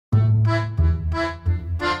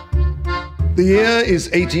The year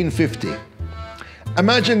is 1850.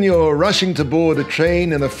 Imagine you're rushing to board a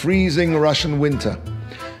train in a freezing Russian winter.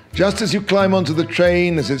 Just as you climb onto the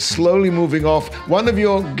train, as it's slowly moving off, one of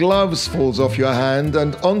your gloves falls off your hand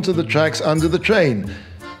and onto the tracks under the train.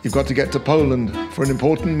 You've got to get to Poland for an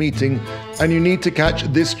important meeting, and you need to catch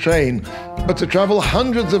this train. But to travel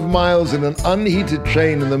hundreds of miles in an unheated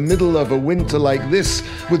train in the middle of a winter like this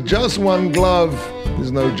with just one glove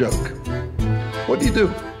is no joke. What do you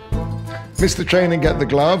do? Miss the train and get the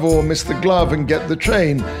glove, or miss the glove and get the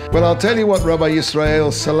train? Well, I'll tell you what Rabbi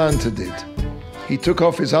Yisrael Salanter did. He took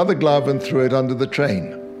off his other glove and threw it under the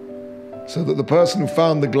train, so that the person who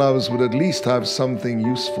found the gloves would at least have something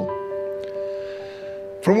useful.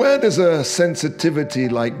 From where does a sensitivity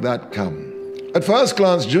like that come? At first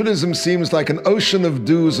glance, Judaism seems like an ocean of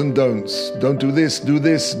do's and don'ts. Don't do this, do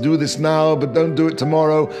this now, but don't do it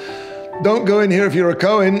tomorrow. Don't go in here if you're a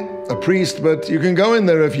Kohen, a priest, but you can go in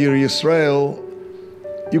there if you're Yisrael.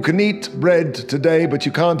 You can eat bread today, but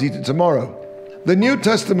you can't eat it tomorrow. The New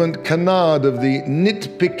Testament canard of the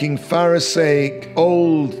nit-picking Pharisaic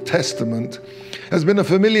Old Testament has been a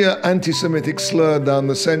familiar anti-Semitic slur down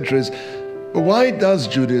the centuries. But why does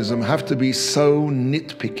Judaism have to be so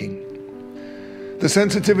nitpicking? The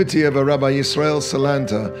sensitivity of a Rabbi Yisrael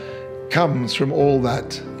Salanter comes from all that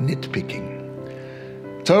nitpicking.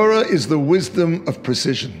 Torah is the wisdom of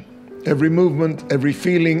precision. Every movement, every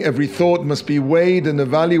feeling, every thought must be weighed and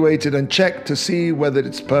evaluated and checked to see whether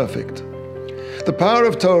it's perfect. The power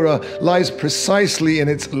of Torah lies precisely in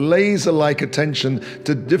its laser-like attention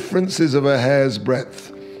to differences of a hair's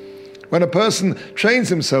breadth. When a person trains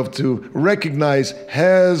himself to recognize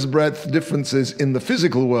hair's breadth differences in the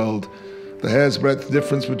physical world, the hair's breadth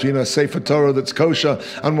difference between a Sefer Torah that's kosher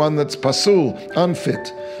and one that's pasul,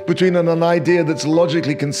 unfit, between an idea that's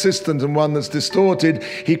logically consistent and one that's distorted,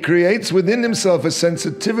 he creates within himself a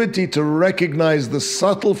sensitivity to recognize the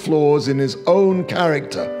subtle flaws in his own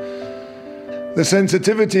character. The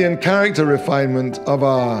sensitivity and character refinement of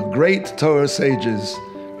our great Torah sages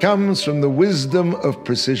comes from the wisdom of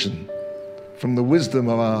precision, from the wisdom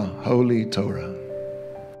of our holy Torah.